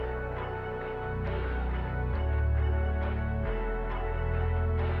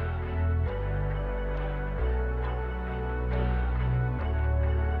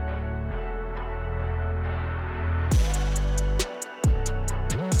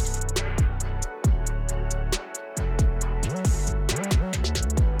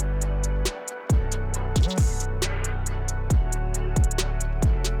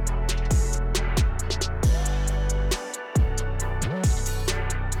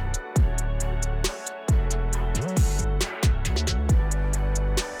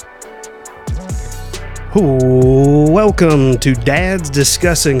Welcome to Dads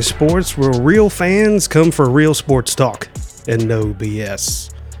Discussing Sports, where real fans come for real sports talk and no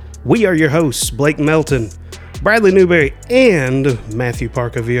BS. We are your hosts, Blake Melton, Bradley Newberry, and Matthew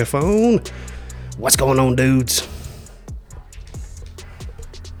Parker via phone. What's going on, dudes?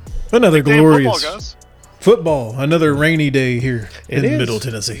 Another glorious football, another rainy day here in Middle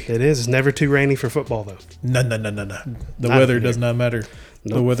Tennessee. It is. It's never too rainy for football, though. No. The weather does not matter.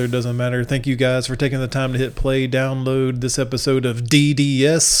 Nope. The weather doesn't matter. Thank you guys for taking the time to hit play, download this episode of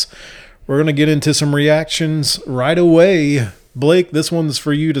DDS. We're going to get into some reactions right away. Blake, this one's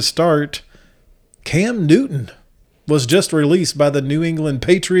for you to start. Cam Newton was just released by the New England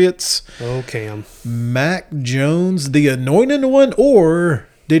Patriots. Oh, Cam. Mac Jones, the anointed one, or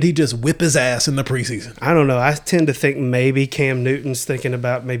did he just whip his ass in the preseason? I don't know. I tend to think maybe Cam Newton's thinking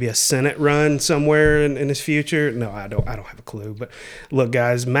about maybe a Senate run somewhere in his future. No, I don't have a clue. But look,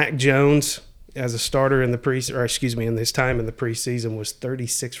 guys, Mac Jones as a starter in the in his time in the preseason was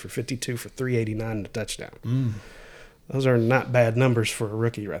 36 for 52 for 389 and a touchdown. Those are not bad numbers for a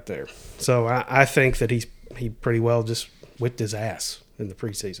rookie right there. So I think that he pretty well just whipped his ass in the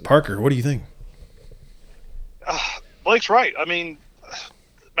preseason. Parker, what do you think? Blake's right. I mean,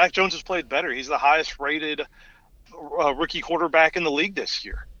 Mac Jones has played better. He's the highest rated rookie quarterback in the league this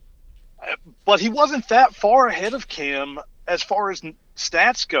year. But he wasn't that far ahead of Cam as far as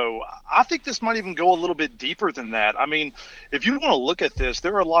stats go. I think this might even go a little bit deeper than that. I mean, if you want to look at this,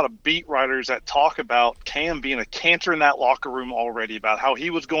 there are a lot of beat writers that talk about Cam being a cancer in that locker room already, about how he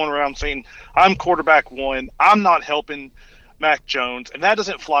was going around saying, I'm quarterback one, I'm not helping Mac Jones, and that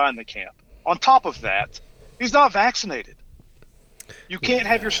doesn't fly in the camp. On top of that, he's not vaccinated. You can't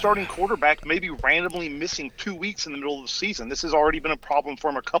have your starting quarterback maybe randomly missing 2 weeks in the middle of the season. This has already been a problem for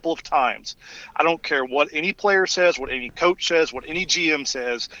him a couple of times. I don't care what any player says, what any coach says, what any GM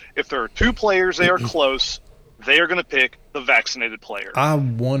says. If there are two players they are close, they are going to pick the vaccinated player. I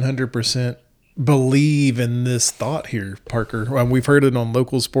 100% believe in this thought here, Parker. We've heard it on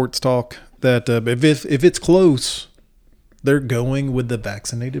local sports talk that if it's close, they're going with the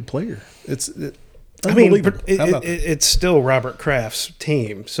vaccinated player. I mean, it's still Robert Kraft's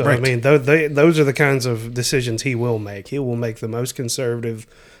team. So, right. I mean, those are the kinds of decisions he will make. He will make the most conservative,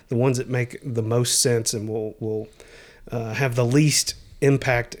 the ones that make the most sense and will have the least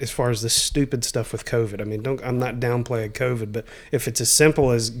impact as far as the stupid stuff with COVID. I mean, I'm not downplaying COVID, but if it's as simple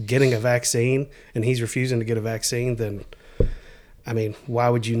as getting a vaccine and he's refusing to get a vaccine, then, I mean, why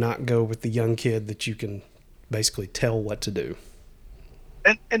would you not go with the young kid that you can basically tell what to do?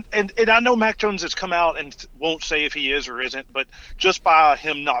 And I know Mac Jones has come out and won't say if he is or isn't, but just by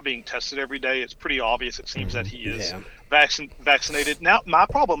him not being tested every day, it's pretty obvious it seems that he is vaccinated. Now, my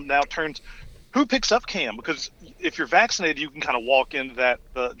problem now turns, who picks up Cam? Because if you're vaccinated, you can kind of walk into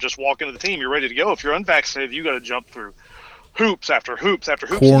the team. You're ready to go. If you're unvaccinated, you got to jump through hoops after hoops after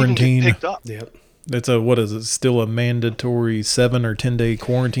hoops. Quarantine. Picked up. Yep. It's still a mandatory 7 or 10 day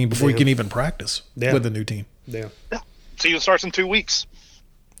quarantine before you can even practice with the new team. Yeah. Season starts in 2 weeks.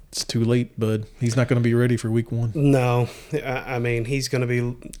 It's too late, bud. He's not going to be ready for week 1. No. I mean, he's going to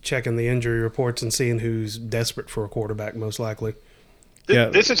be checking the injury reports and seeing who's desperate for a quarterback, most likely.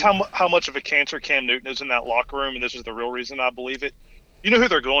 This is how much of a cancer Cam Newton is in that locker room, and this is the real reason I believe it. You know who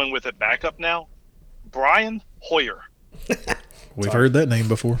they're going with at backup now? Brian Hoyer. We've heard that name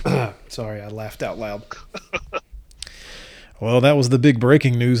before. Sorry, I laughed out loud. Well, that was the big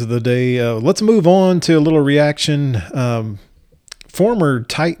breaking news of the day. Let's move on to a little reaction. Former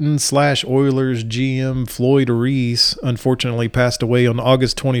Titans/Oilers GM Floyd Reese unfortunately passed away on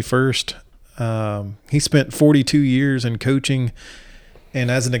August 21st. He spent 42 years in coaching and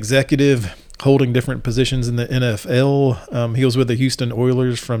as an executive holding different positions in the NFL. He was with the Houston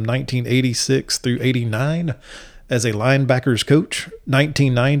Oilers from 1986 through 89 as a linebackers coach,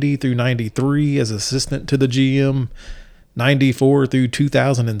 1990 through 93 as assistant to the GM, 94 through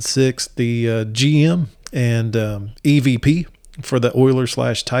 2006 the GM and EVP for the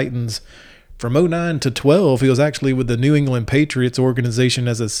Oilers/Titans. From 2009 to 12, he was actually with the New England Patriots organization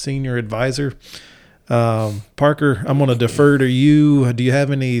as a senior advisor. Parker, I'm going to defer to you. Do you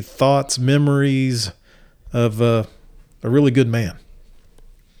have any thoughts, memories of a really good man?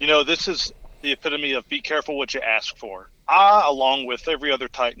 You know, this is the epitome of be careful what you ask for. I, along with every other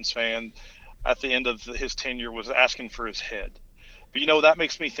Titans fan, at the end of his tenure was asking for his head. But, you know, that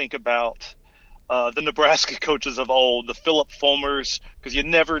makes me think about the Nebraska coaches of old, the Philip Fulmers, because you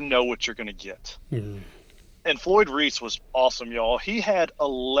never know what you're going to get. Mm-hmm. And Floyd Reese was awesome, y'all. He had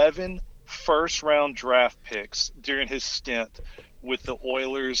 11 first-round draft picks during his stint with the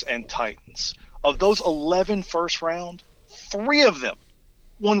Oilers and Titans. Of those 11 first round, 3 of them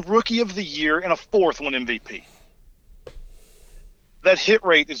won Rookie of the Year, and a fourth won MVP. That hit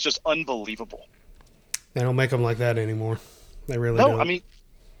rate is just unbelievable. They don't make them like that anymore. They really don't. No, I mean,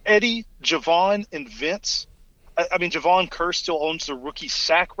 Eddie, Javon, and Vince. I mean, Javon Kerr still owns the rookie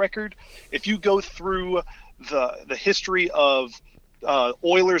sack record. If you go through the history of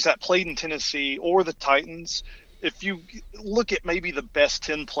Oilers that played in Tennessee or the Titans, if you look at maybe the best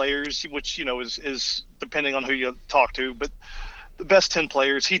 10 players, which, is depending on who you talk to, but the best 10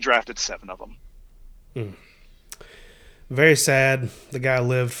 players, he drafted 7 of them. Very sad. The guy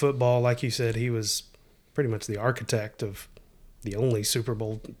lived football. Like you said, he was pretty much the architect of the only Super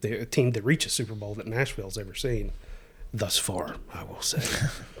Bowl, the team to reach a Super Bowl that Nashville's ever seen thus far, I will say.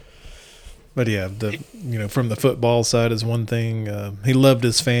 But yeah, from the football side is one thing. He loved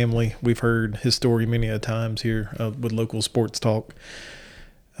his family. We've heard his story many a times here with local sports talk.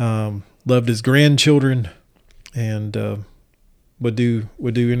 Loved his grandchildren, and would do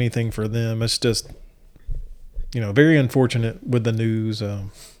anything for them. It's just, very unfortunate with the news,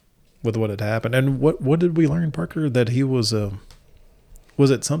 with what had happened. And what did we learn, Parker? That he was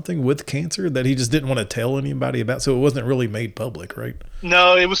it something with cancer that he just didn't want to tell anybody about? So it wasn't really made public, right?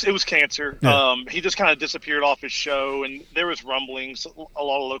 No, it was cancer. Yeah. He just kind of disappeared off his show, and there was rumblings. A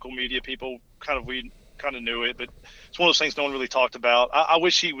lot of local media people we kind of knew it, but it's one of those things no one really talked about. I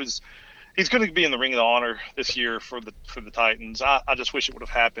wish he's going to be in the Ring of Honor this year for the Titans. I just wish it would have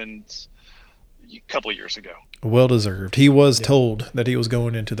happened a couple of years ago. Well deserved. He was told that he was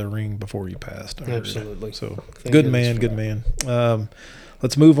going into the ring before he passed. Absolutely. So good man.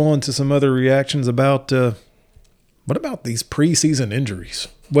 Let's move on to some other reactions about what about these preseason injuries?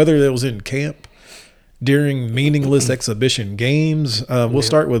 Whether it was in camp, during meaningless exhibition games. We'll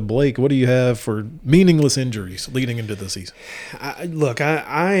start with Blake. What do you have for meaningless injuries leading into the season?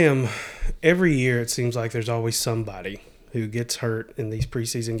 I am every year. It seems like there's always somebody who gets hurt in these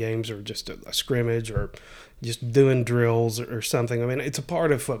preseason games, or just a scrimmage, or just doing drills or something. I mean, it's a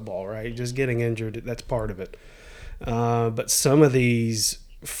part of football, right? Just getting injured, that's part of it. But some of these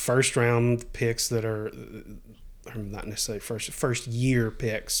first-round picks that are not necessarily first-year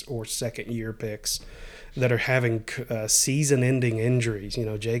picks or second-year picks that are having season-ending injuries,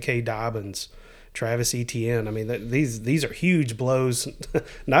 J.K. Dobbins, Travis Etienne. I mean, these are huge blows,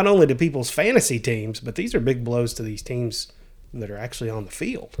 not only to people's fantasy teams, but these are big blows to these teams that are actually on the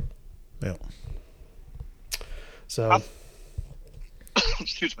field. Yeah. So,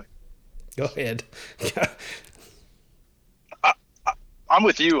 excuse me. Go ahead. I'm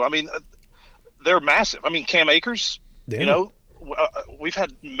with you. I mean, they're massive. I mean, Cam Akers, we've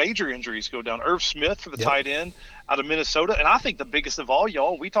had major injuries go down. Irv Smith for the tight end out of Minnesota. And I think the biggest of all,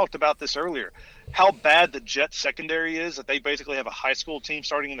 y'all, we talked about this earlier, how bad the Jets secondary is, that they basically have a high school team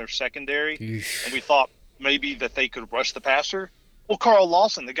starting in their secondary. Eesh. And we thought maybe that they could rush the passer. Well, Carl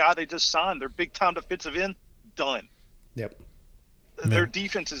Lawson, the guy they just signed, their big-time defensive end, done. Yep. Their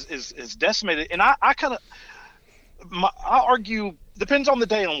defense is decimated. And I argue, depends on the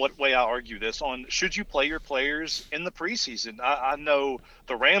day on what way I argue this, on should you play your players in the preseason. I know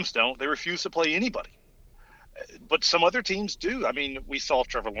the Rams don't. They refuse to play anybody. But some other teams do. I mean, we saw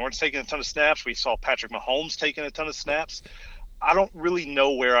Trevor Lawrence taking a ton of snaps. We saw Patrick Mahomes taking a ton of snaps. I don't really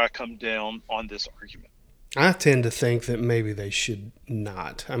know where I come down on this argument. I tend to think that maybe they should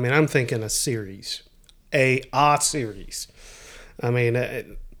not. I mean, I'm thinking a series. A series. I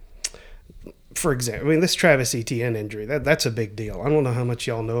mean, for example, this Travis Etienne injury, that's a big deal. I don't know how much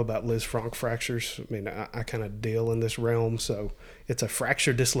y'all know about Liz Frank fractures. I mean, I kind of deal in this realm, so it's a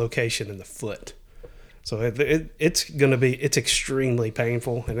fracture dislocation in the foot. So it's extremely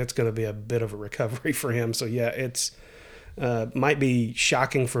painful, and it's going to be a bit of a recovery for him. So yeah, it's might be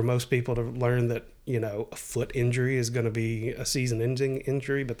shocking for most people to learn that a foot injury is going to be a season-ending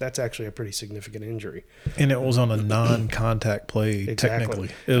injury, but that's actually a pretty significant injury. And it was on a non-contact play. Exactly. Technically,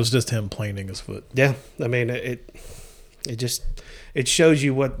 it was just him planing his foot. Yeah, I mean it shows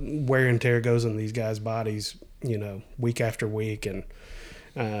you what wear and tear goes in these guys' bodies, week after week, and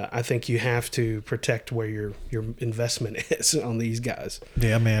I think you have to protect where your investment is on these guys.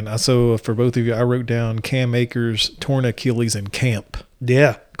 Yeah, man. So for both of you, I wrote down Cam Akers torn Achilles in camp.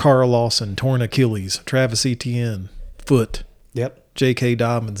 Yeah. Carl Lawson torn Achilles. Travis Etienne foot. Yep. J.K.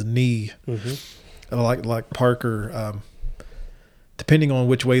 Dobbins knee. Mm-hmm. Like Parker. Depending on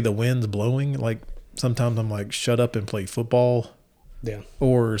which way the wind's blowing, like sometimes I'm like, shut up and play football. Yeah.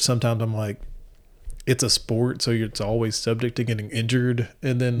 Or sometimes I'm like, it's a sport, so it's always subject to getting injured.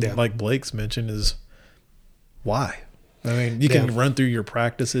 And then, like Blake's mentioned, is why? I mean, you can run through your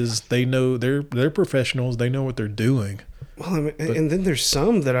practices. They know they're professionals. They know what they're doing. Well, and then there's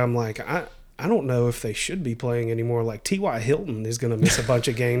some that I'm like, I I don't know if they should be playing anymore. Like T.Y. Hilton is going to miss a bunch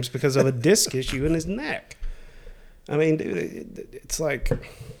of games because of a disc issue in his neck. I mean, dude, it's like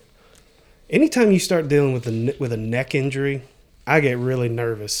anytime you start dealing with a neck injury, I get really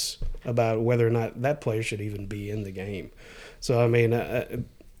nervous about whether or not that player should even be in the game. So, I mean,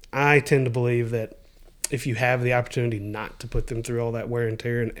 I tend to believe that if you have the opportunity not to put them through all that wear and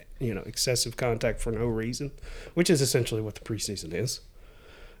tear and, excessive contact for no reason, which is essentially what the preseason is.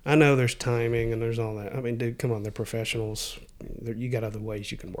 I know there's timing and there's all that. I mean, dude, come on, they're professionals. You got other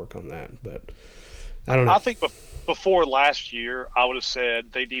ways you can work on that, but I don't know. I think before last year, I would have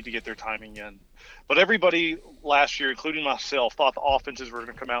said they need to get their timing in. But everybody last year, including myself, thought the offenses were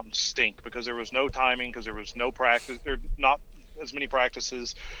going to come out and stink because there was no timing, because there was no practice, or not as many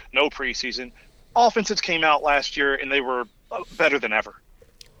practices, no preseason. Offenses came out last year and they were better than ever.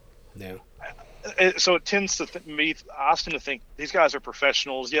 Yeah. So it tends to I tend to think these guys are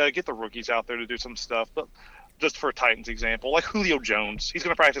professionals. Yeah, get the rookies out there to do some stuff, but just for a Titans example, like Julio Jones, he's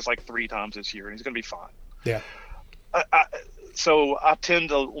going to practice like 3 times this year and he's going to be fine. Yeah. So I tend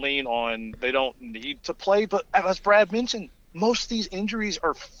to lean on they don't need to play, but as Brad mentioned, most of these injuries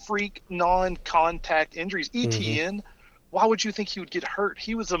are freak non-contact injuries. ETN, why would you think he would get hurt?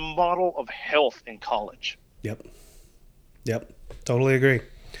 He was a model of health in college. Yep. Totally agree.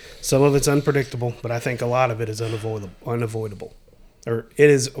 Some of it's unpredictable, but I think a lot of it is unavoidable. Or it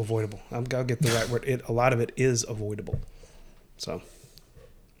is avoidable. I'll get the right word. A lot of it is avoidable. So,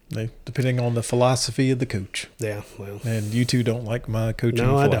 depending on the philosophy of the coach. Yeah, well. And you two don't like my coaching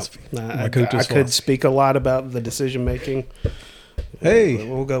philosophy. No, I don't. I could speak a lot about the decision making. Hey,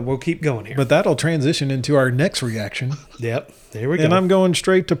 we'll keep going here. But that'll transition into our next reaction. Yep, there we go. And I'm going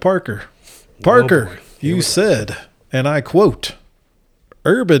straight to Parker. Parker, you said, and I quote,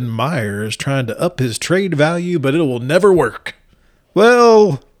 Urban Meyer is trying to up his trade value, but it will never work.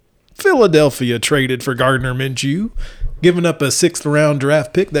 Well, Philadelphia traded for Gardner Minshew, giving up a 6th-round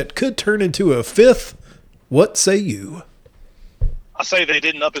draft pick that could turn into a 5th. What say you? I say they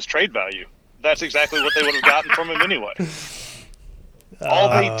didn't up his trade value. That's exactly what they would have gotten from him anyway. All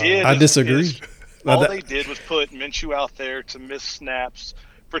they did I disagree. All they did was put Minshew out there to miss snaps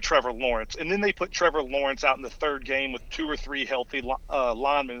for Trevor Lawrence. And then they put Trevor Lawrence out in the 3rd game with 2 or 3 healthy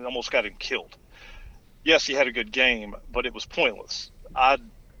linemen and almost got him killed. Yes, he had a good game, but it was pointless. I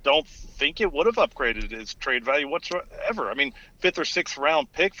don't think it would have upgraded his trade value whatsoever. I mean, 5th or 6th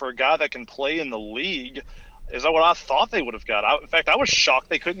round pick for a guy that can play in the league. Is that what I thought they would have got? In fact, I was shocked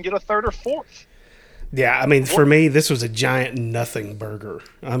they couldn't get a 3rd or 4th. Yeah, I mean, for me, this was a giant nothing burger.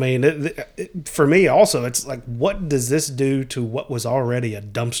 I mean, for me also, it's like, what does this do to what was already a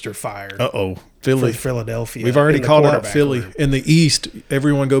dumpster fire? Philly. For Philadelphia. We've already called out Philly. Room. In the East,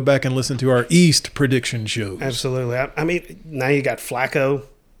 everyone go back and listen to our East prediction shows. Absolutely. I mean, now you got Flacco,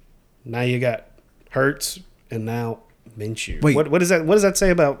 now you got Hurts, and now Minshew. Wait, what does that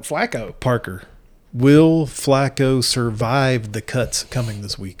say about Flacco? Parker, will Flacco survive the cuts coming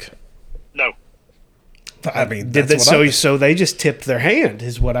this week? No. I mean, so they just tipped their hand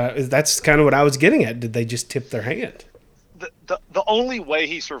that's kind of what I was getting at. Did they just tip their hand? The only way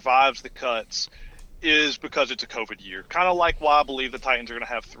he survives the cuts is because it's a COVID year. Kind of like why I believe the Titans are going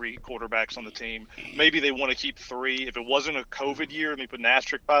to have 3 quarterbacks on the team. Maybe they want to keep 3. If it wasn't a COVID year, and they put an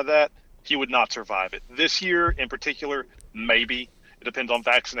asterisk by that, he would not survive it. This year in particular, maybe. It depends on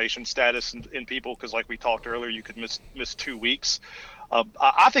vaccination status in people, because like we talked earlier, you could miss 2 weeks.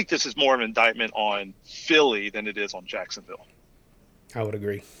 I think this is more of an indictment on Philly than it is on Jacksonville. I would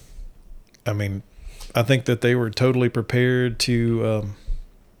agree. I mean, I think that they were totally prepared to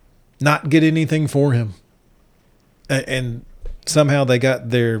not get anything for him. And somehow they got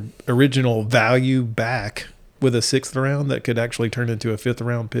their original value back with a 6th round that could actually turn into a 5th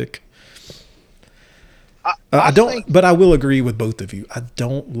round pick. But I will agree with both of you. I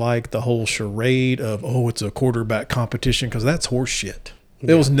don't like the whole charade of, it's a quarterback competition, because that's horse shit.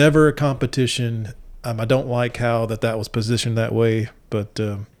 Yeah. It was never a competition. I don't like how that was positioned that way. But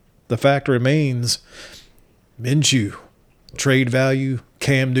the fact remains, Minshew, trade value,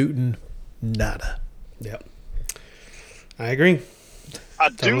 Cam Newton, nada. Yep. I agree. I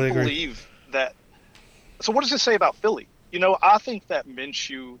do believe that. So what does this say about Philly? I think that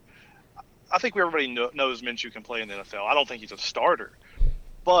Minshew – I think everybody knows Minshew can play in the NFL. I don't think he's a starter.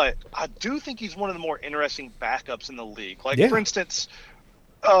 But I do think he's one of the more interesting backups in the league. For instance,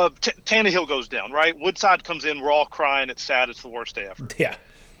 Tannehill goes down, right? Woodside comes in. We're all crying. It's sad. It's the worst day ever. Yeah.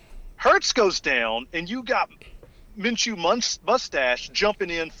 Hurts goes down, and you got Minshew mustache jumping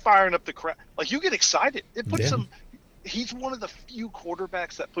in, firing up the crowd. You get excited. It puts some – he's one of the few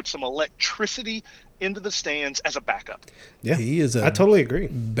quarterbacks that puts some electricity into the stands as a backup. Yeah, he is. I totally agree.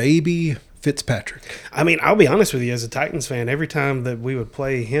 Baby Fitzpatrick. I mean, I'll be honest with you, as a Titans fan, every time that we would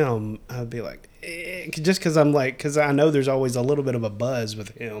play him, I'd be like, just because because I know there's always a little bit of a buzz with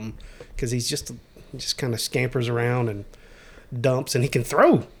him, because he just kind of scampers around and dumps, and he can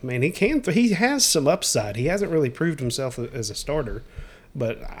throw. I mean, he has some upside. He hasn't really proved himself as a starter,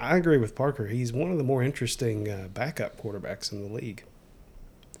 but I agree with Parker. He's one of the more interesting backup quarterbacks in the league.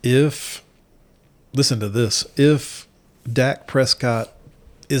 Listen to this, if Dak Prescott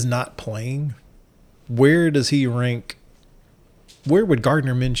is not playing, where does he rank? Where would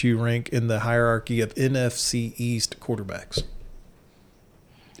Gardner Minshew rank in the hierarchy of NFC East quarterbacks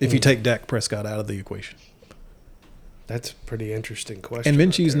if you take Dak Prescott out of the equation? That's a pretty interesting question.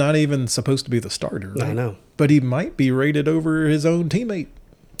 And Minshew's not even supposed to be the starter, right? I know. But he might be rated over his own teammate.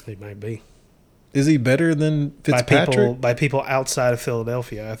 He might be. Is he better than Fitzpatrick? By people outside of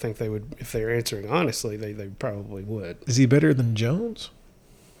Philadelphia, I think they would, if they were answering honestly, they probably would. Is he better than Jones?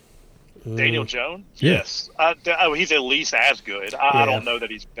 Daniel Jones? Yeah. Yes. He's at least as good. I don't know that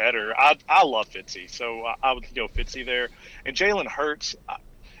he's better. I love Fitzy, so I would go Fitzy there. And Jalen Hurts,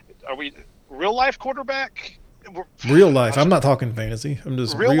 are we real-life quarterback? Real life. I'm not talking fantasy. I'm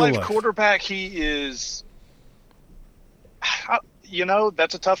just real life quarterback. He is.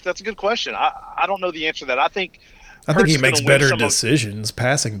 That's a good question. I don't know the answer to that. I think he makes better decisions,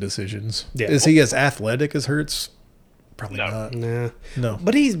 passing decisions. Yeah. Is he as athletic as Hurts? Probably not. No.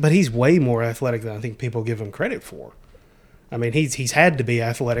 But he's way more athletic than I think people give him credit for. I mean, he's had to be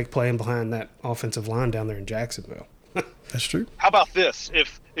athletic playing behind that offensive line down there in Jacksonville. That's true. How about this?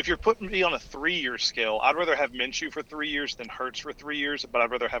 If you're putting me on a 3-year scale, I'd rather have Minshew for 3 years than Hurts for 3 years, but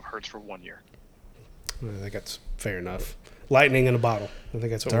I'd rather have Hurts for 1 year. I think that's fair enough. Lightning in a bottle. I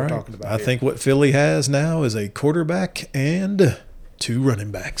think that's what we're talking about. I think what Philly has now is a quarterback and 2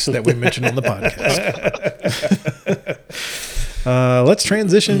 running backs that we mentioned on the podcast. Let's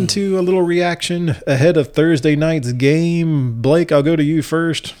transition to a little reaction ahead of Thursday night's game. Blake, I'll go to you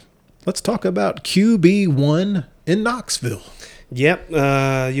first. Let's talk about QB1 in Knoxville. Yep.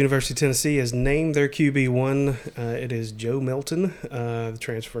 University of Tennessee has named their QB1. It is Joe Milton, the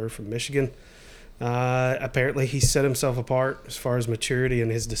transfer from Michigan. Apparently, he set himself apart as far as maturity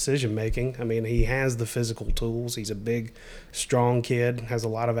and his decision-making. I mean, he has the physical tools. He's a big, strong kid, has a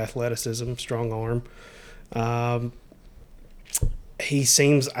lot of athleticism, strong arm. He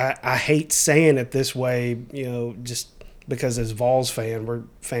seems, I hate saying it this way, just because as Vols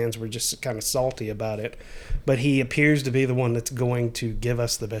fans, we're just kind of salty about it. But he appears to be the one that's going to give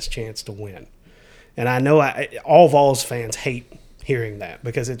us the best chance to win. And I know all Vols fans hate hearing that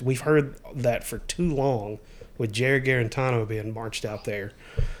because we've heard that for too long with Jared Garantano being marched out there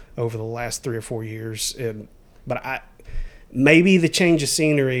over the last 3 or 4 years. But maybe the change of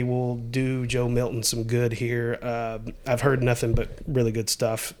scenery will do Joe Milton some good here. I've heard nothing but really good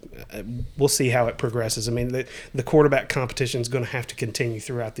stuff. We'll see how it progresses. I mean, the quarterback competition is going to have to continue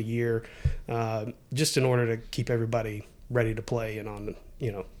throughout the year, just in order to keep everybody ready to play and on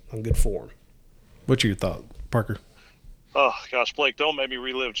good form. What's your thought, Parker? Oh gosh, Blake, don't make me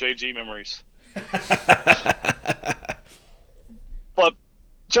relive JG memories. But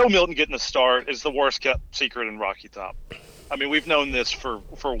Joe Milton getting the start is the worst kept secret in Rocky Top. I mean, we've known this for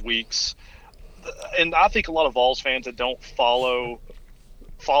weeks, and I think a lot of Vols fans that don't follow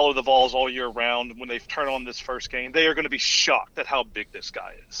the Vols all year round, when they turn on this first game, they are going to be shocked at how big this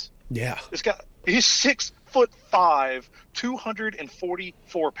guy is. Yeah, this guy, he's 6'5",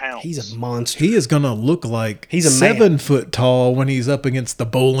 244 pounds. He's a monster. He is going to look like he's a 7 foot tall when he's up against the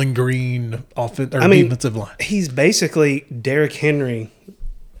Bowling Green defensive line. He's basically Derrick Henry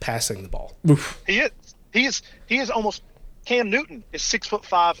passing the ball. Oof. He is almost. Cam Newton is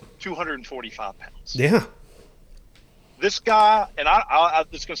 6'5", 245 pounds. Yeah. This guy, and I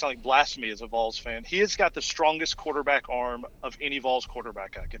this is going to sound like blasphemy as a Vols fan, he has got the strongest quarterback arm of any Vols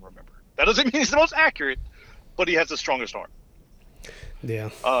quarterback I can remember. That doesn't mean he's the most accurate, but he has the strongest arm. Yeah.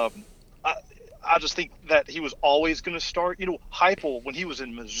 I just think that he was always going to start. Heupel, when he was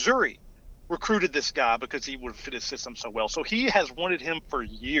in Missouri, recruited this guy because he would fit his system so well. So he has wanted him for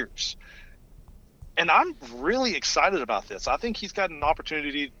years. And I'm really excited about this. I think he's got an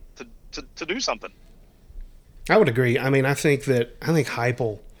opportunity to do something. I would agree. I mean, I think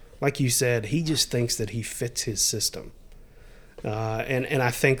Heupel, like you said, he just thinks that he fits his system. And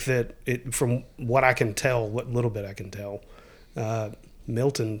I think that from what I can tell, what little bit I can tell,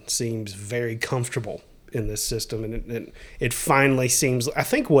 Milton seems very comfortable in this system. And it finally seems, I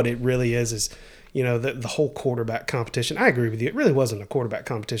think what it really is the whole quarterback competition. I agree with you. It really wasn't a quarterback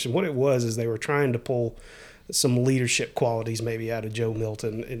competition. What it was is they were trying to pull some leadership qualities maybe out of Joe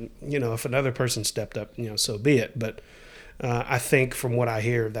Milton. And, if another person stepped up, so be it. But I think from what I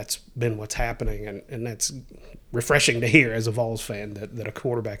hear, that's been what's happening, and that's refreshing to hear as a Vols fan that a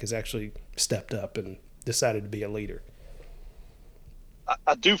quarterback has actually stepped up and decided to be a leader.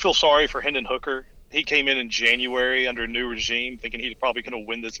 I do feel sorry for Hendon Hooker. He came in January under a new regime thinking he was probably going to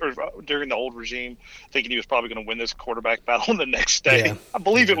win this, or during the old regime, thinking he was probably going to win this quarterback battle the next day. Yeah. I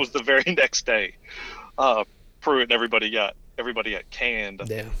believe it was the very next day. Pruitt and everybody got canned.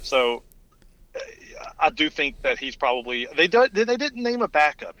 Yeah. So I do think that he's probably they didn't name a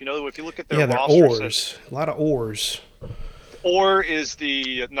backup. If you look at their roster, oars, a lot of oars. Orr is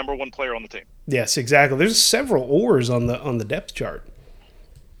the number one player on the team. Yes, exactly. There's several oars on the depth chart.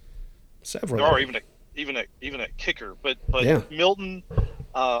 Several. There are even a kicker, but yeah. Milton,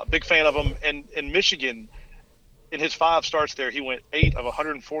 big fan of him, and in Michigan, in his 5 starts there, he went 8 of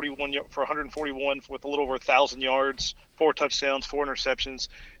 141 for 141 with a little over 1,000 yards, 4 touchdowns, 4 interceptions.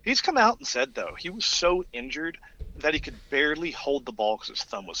 He's come out and said though he was so injured that he could barely hold the ball because his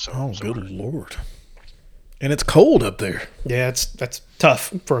thumb was so. Oh, good Lord! And it's cold up there. Yeah, that's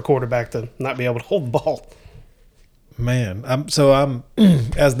tough for a quarterback to not be able to hold the ball. Man, I'm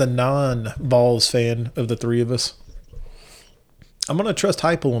as the non-Vols fan of the three of us, I'm gonna trust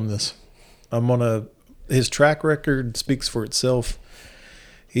Heupel on this. His track record speaks for itself.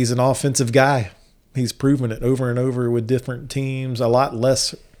 He's an offensive guy. He's proven it over and over with different teams. A lot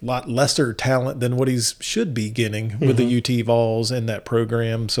lesser talent than what he should be getting with the UT Vols in that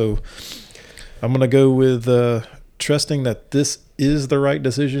program. So I'm gonna go with trusting that this is the right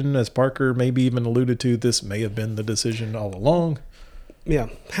decision. As Parker maybe even alluded to, this may have been the decision all along. Yeah.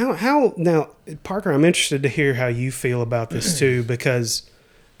 How now, Parker, I'm interested to hear how you feel about this too, because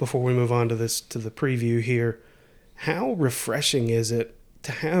before we move on to the preview here, how refreshing is it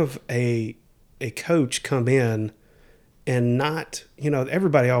to have a coach come in and not,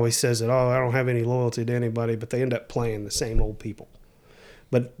 everybody always says that, I don't have any loyalty to anybody, but they end up playing the same old people.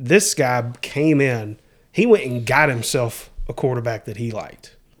 But this guy came in, he went and got himself a quarterback that he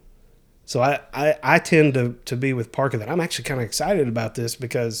liked. So I tend to be with Parker that I'm actually kind of excited about this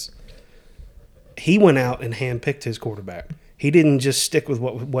because he went out and handpicked his quarterback. He didn't just stick with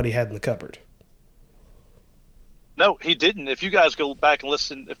what he had in the cupboard. No, he didn't. If you guys go back and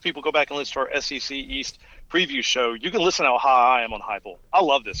listen, if people go back and listen to our SEC East preview show, you can listen how high I am on Heupel. I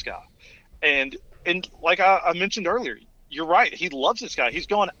love this guy. And like I mentioned earlier, you're right. He loves this guy. He's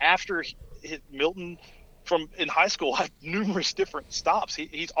gone after Milton from in high school had numerous different stops.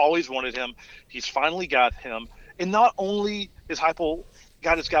 He's always wanted him. He's finally got him. And not only is Heupel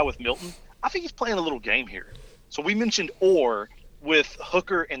got his guy with Milton, I think he's playing a little game here. So we mentioned Orr with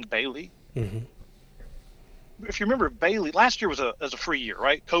Hooker and Bailey. Mm-hmm. If you remember, Bailey last year was a free year,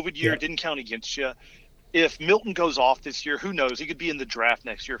 right? COVID year, didn't count against you. If Milton goes off this year, who knows? He could be in the draft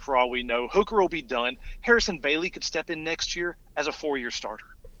next year for all we know. Hooker will be done. Harrison Bailey could step in next year as a 4-year starter.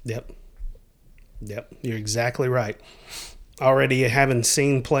 Yep, you're exactly right. Already having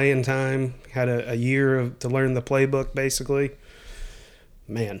seen playing time, had a year to learn the playbook, basically.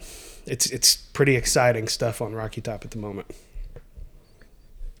 Man, it's pretty exciting stuff on Rocky Top at the moment.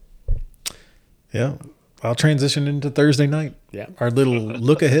 Yeah. I'll transition into Thursday night. Yeah. Our little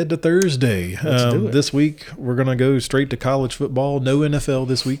look ahead to Thursday. Let's do it. This week, we're going to go straight to college football. No NFL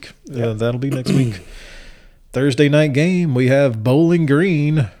this week. That'll be next week. Thursday night game, we have Bowling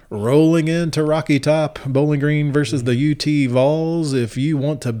Green rolling into Rocky Top. Bowling Green versus the UT Vols. If you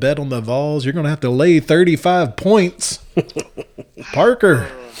want to bet on the Vols, you're going to have to lay 35 points. Parker,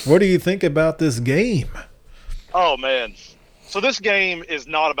 what do you think about this game? Oh, man. So this game is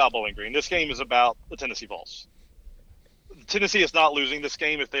not about Bowling Green. This game is about the Tennessee Vols. Tennessee is not losing this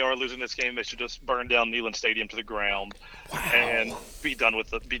game. If they are losing this game, they should just burn down Neyland Stadium to the ground and be done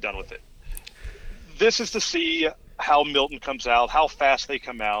with it. This is to see how Milton comes out, how fast they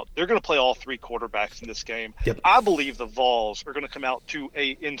come out. They're going to play all 3 quarterbacks in this game. Yep. I believe the Vols are going to come out to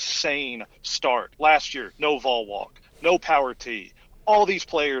an insane start. Last year, no Vol walk, no power tee. All these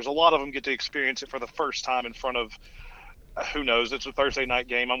players, a lot of them get to experience it for the first time in front of who knows? It's a Thursday night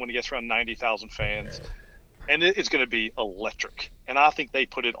game. I'm going to guess around 90,000 fans. And it's going to be electric. And I think they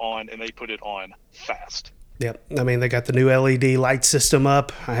put it on, and they put it on fast. Yep. I mean, they got the new LED light system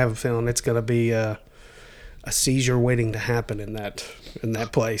up. I have a feeling it's going to be a seizure waiting to happen in that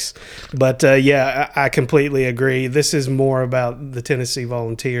place. But, I completely agree. This is more about the Tennessee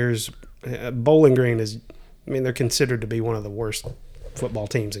Volunteers. Bowling Green they're considered to be one of the worst football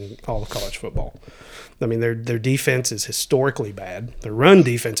teams in all of college football. I mean, their defense is historically bad. Their run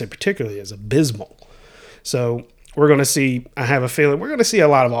defense in particular is abysmal. So we're going to see, I have a feeling, we're going to see a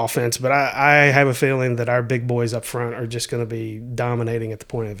lot of offense, but I have a feeling that our big boys up front are just going to be dominating at the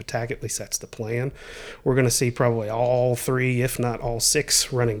point of attack. At least that's the plan. We're going to see probably all 3, if not all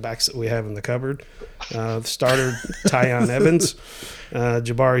 6 running backs that we have in the cupboard. The starter, Tyon Evans,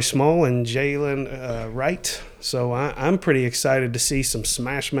 Jabari Small, and Jalen Wright. So I'm pretty excited to see some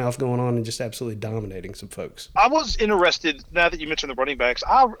smash mouth going on and just absolutely dominating some folks. I was interested, now that you mentioned the running backs,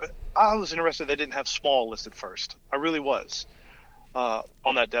 I was interested they didn't have Small listed first. I really was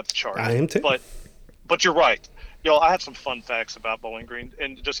on that depth chart. I am too. But you're right. Y'all, I have some fun facts about Bowling Green,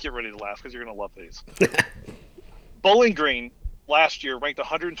 and just get ready to laugh because you're going to love these. Bowling Green last year ranked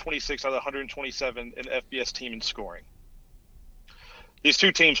 126 out of 127 in FBS team in scoring. These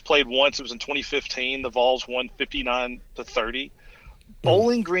two teams played once. It was in 2015. The Vols won 59-30.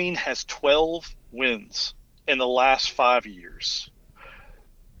 Bowling Green has 12 wins in the last 5 years.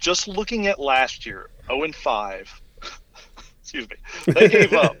 Just looking at last year, 0-5. Excuse me. They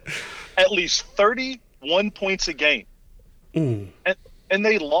gave up at least 31 points a game. And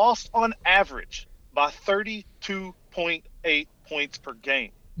they lost on average by 32.8 points per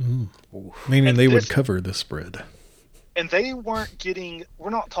game. Meaning they would cover the spread. And they weren't getting – we're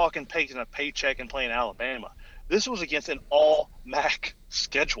not talking taking a paycheck and playing Alabama. This was against an all-MAC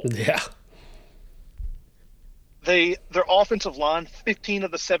schedule. Yeah. Their offensive line, 15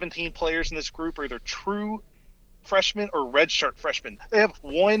 of the 17 players in this group are either true freshmen or redshirt freshmen. They have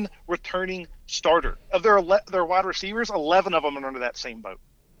one returning starter. Of their wide receivers, 11 of them are under that same boat.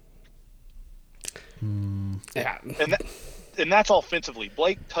 Yeah. And that's offensively.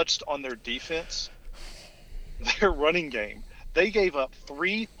 Blake touched on their defense. Their running game, they gave up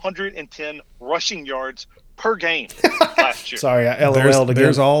 310 rushing yards per game last year. Sorry, I LOL'd again.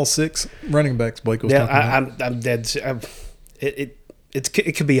 There's all 6 running backs Blake was talking about. I'm dead. It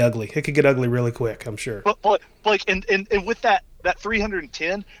could be ugly. It could get ugly really quick, I'm sure. But Blake, and with that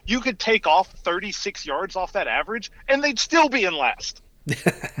 310, you could take off 36 yards off that average, and they'd still be in last.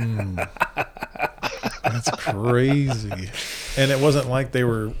 That's crazy. And it wasn't like they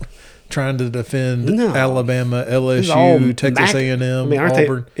were trying to defend Alabama, LSU, Texas A&M,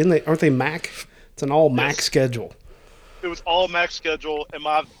 Auburn. Aren't they MAC? It's an all MAC schedule. It was all MAC schedule, and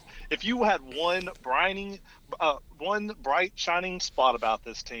if you had one bright shining spot about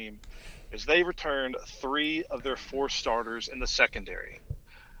this team, is they returned 3 of their 4 starters in the secondary,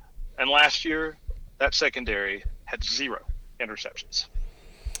 and last year that secondary had 0 interceptions.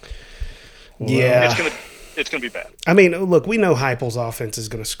 Yeah, it's gonna be bad. I mean, look, we know Heupel's offense is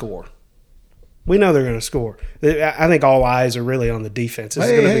going to score. We know they're going to score. I think all eyes are really on the defense.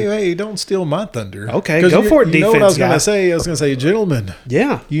 Hey, don't steal my thunder. Okay, go for it, defense. You know what I was going to say? I was going to say, gentlemen.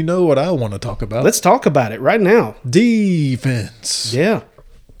 Yeah. You know what I want to talk about. Let's talk about it right now. Defense. Yeah.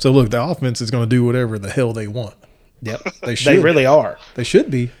 So, look, the offense is going to do whatever the hell they want. Yep. They should. They really are. They should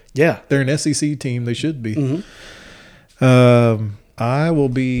be. Yeah. They're an SEC team. They should be. Mm-hmm. I will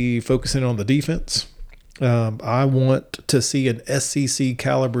be focusing on the defense. I want to see an SEC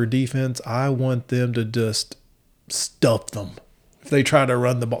caliber defense. I want them to just stuff them. If they try to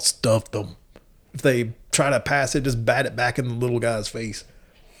run the ball, stuff them. If they try to pass it, just bat it back in the little guy's face.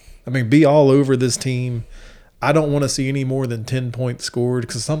 I mean, be all over this team. I don't want to see any more than 10 points scored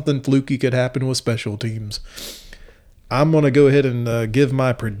because something fluky could happen with special teams. I'm going to go ahead and give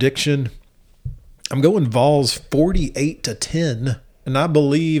my prediction. I'm going Vols 48-10. And I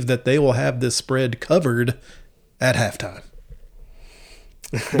believe that they will have this spread covered at halftime.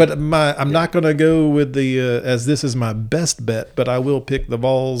 But I'm not going to go with the as this is my best bet, but I will pick the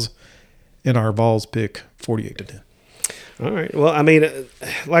Vols in our Vols pick 48-10. All right. Well, I mean,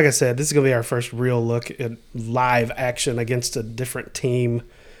 like I said, this is going to be our first real look at live action against a different team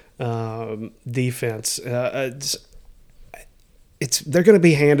defense. They're going to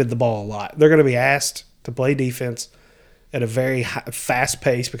be handed the ball a lot. They're going to be asked to play defense at a very fast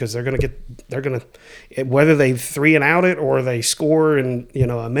pace because they're going to whether they 3 and out it or they score in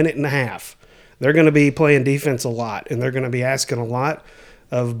a minute and a half, they're going to be playing defense a lot, and they're going to be asking a lot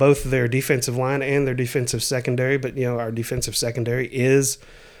of both their defensive line and their defensive secondary. But our defensive secondary is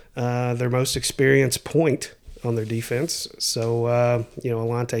their most experienced point on their defense. So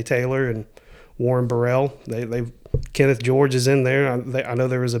Alante Taylor and Warren Burrell, Kenneth George is in there. I know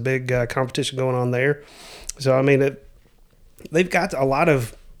there was a big competition going on there. So I mean they've got a lot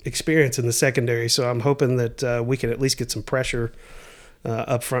of experience in the secondary, so I'm hoping that we can at least get some pressure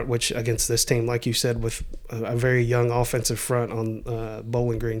up front, which against this team, like you said, with a very young offensive front on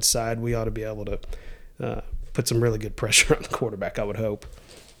Bowling Green's side, we ought to be able to put some really good pressure on the quarterback, I would hope.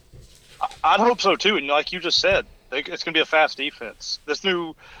 I'd hope so, too. And like you just said, it's going to be a fast defense. This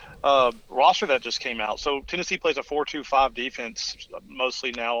new roster that just came out. So Tennessee plays a 4-2-5 defense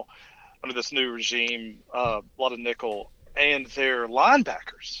mostly now under this new regime, a lot of nickel, and their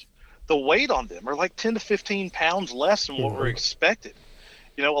linebackers, the weight on them are like 10 to 15 pounds less than what we're expected.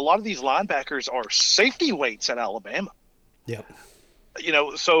 A lot of these linebackers are safety weights at Alabama. Yep.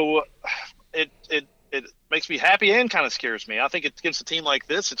 So it makes me happy and kind of scares me. I think against a team like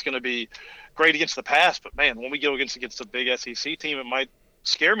this, it's going to be great against the pass, but man, when we go against a big SEC team, it might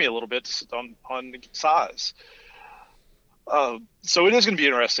scare me a little bit on size. So it is going to be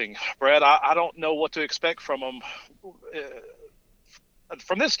interesting, Brad. I don't know what to expect from them.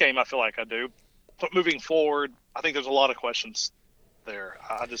 From this game, I feel like I do. But moving forward, I think there's a lot of questions there.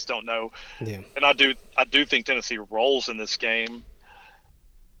 I just don't know. Yeah. And I do think Tennessee rolls in this game.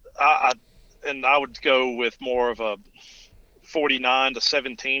 I would go with more of a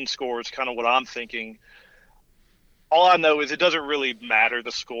 49-17 score is kind of what I'm thinking. All I know is it doesn't really matter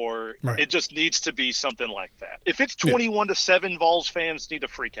the score. Right. It just needs to be something like that. If it's 21-7, Vols fans need to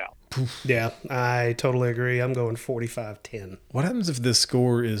freak out. Yeah, I totally agree. I'm going 45-10. What happens if this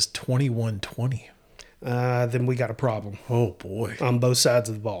score is 21-20? Then we got a problem. Oh, boy. On both sides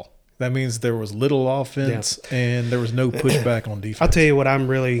of the ball. That means there was little offense and there was no pushback on defense. I'll tell you what I'm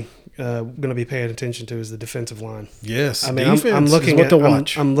really going to be paying attention to is the defensive line. Yes, I mean, defense I'm looking is what at to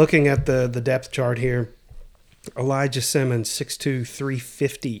watch. I'm looking at the depth chart here. Elijah Simmons, 6'2",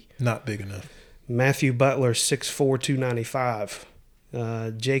 350. Not big enough. Matthew Butler, 6'4", 295.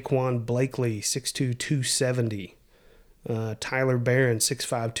 Jaquan Blakely, 6'2", 270. Tyler Barron, 6'5",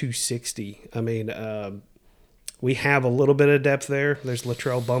 260. I mean, we have a little bit of depth there. There's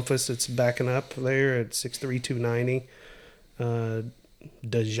Latrell Bumpus that's backing up there at 6'3", 290.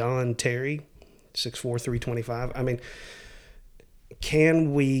 Dejon Terry, 6'4", 325. I mean,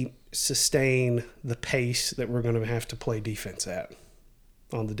 can we sustain the pace that we're going to have to play defense at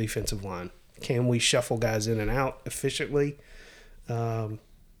on the defensive line? Can we shuffle guys in and out efficiently? Are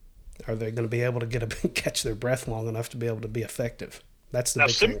they going to be able to catch their breath long enough to be able to be effective? That's the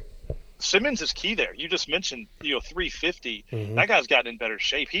big thing. Simmons is key there. You just mentioned 350. Mm-hmm. That guy's gotten in better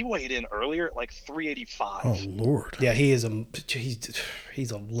shape. He weighed in earlier at like 385. Oh Lord! Yeah, he's a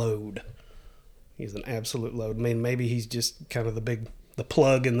load. He's an absolute load. I mean, maybe he's just kind of the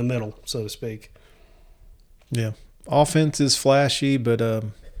plug in the middle, so to speak. Yeah, offense is flashy, but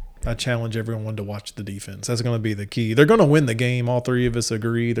I challenge everyone to watch the defense. That's going to be the key. They're going to win the game. All three of us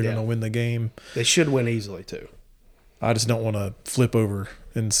agree they're going to win the game. They should win easily too. I just don't want to flip over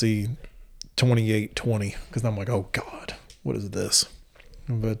and see 28-20 because I'm like, oh God, what is this?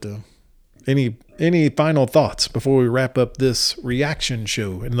 But any final thoughts before we wrap up this reaction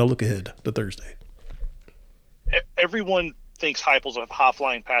show and the look ahead to Thursday? Everyone thinks Heupel's a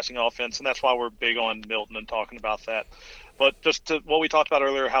high-flying passing offense, and that's why we're big on Milton and talking about that. But just to what we talked about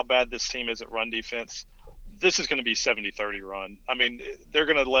earlier, how bad this team is at run defense, this is going to be 70-30 run. I mean, they're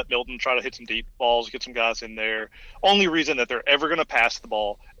going to let Milton try to hit some deep balls, get some guys in there. Only reason that they're ever going to pass the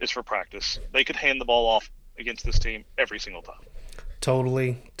ball is for practice. They could hand the ball off against this team every single time.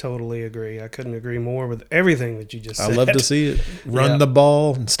 Totally agree. I couldn't agree more with everything that you just said. I love to see it. Run the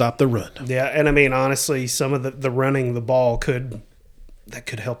ball and stop the run. Yeah, and I mean, honestly, some of the running the ball could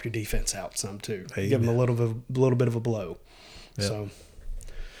help your defense out some too. Amen. Give them a little bit of a blow. Yep. So,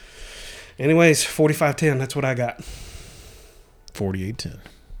 anyways, 45-10. That's what I got. 48-10.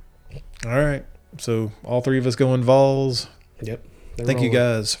 All right. So all three of us going Vols. Yep. Thank you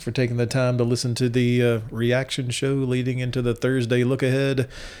guys for taking the time to listen to the reaction show leading into the Thursday look ahead.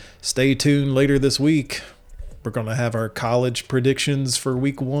 Stay tuned later this week. We're going to have our college predictions for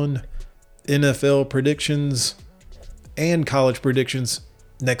week 1, NFL predictions, and college predictions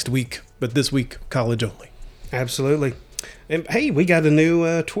next week. But this week, college only. Absolutely. And hey, we got a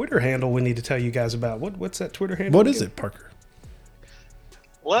new Twitter handle we need to tell you guys about. What's that Twitter handle? What is it, Parker?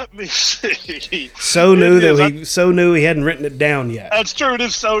 Let me see. So new he hadn't written it down yet. That's true. It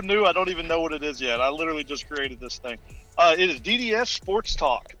is so new. I don't even know what it is yet. I literally just created this thing. It is DDS Sports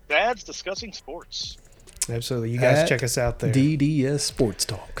Talk. Dads discussing sports. Absolutely. You guys check us out there. DDS Sports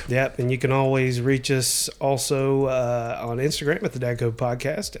Talk. Yep. And you can always reach us also on Instagram at the Dad Code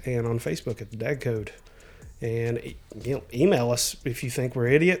Podcast and on Facebook at the Dad Code. And email us if you think we're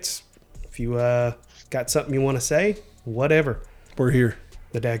idiots. If you got something you want to say, whatever. We're here.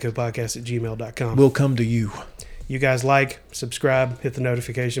 The dadcodepodcast at gmail.com. We'll come to you. You guys subscribe, hit the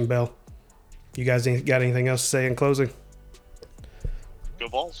notification bell. You guys got anything else to say in closing? Go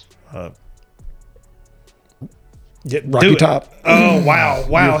Vols. Rocky Top. Oh,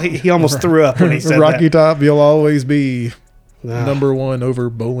 wow. He almost threw up when he said Rocky that. Top, you'll always be number one over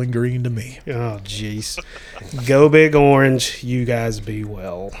Bowling Green to me. Oh, jeez. Go Big Orange. You guys be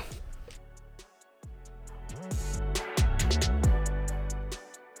well.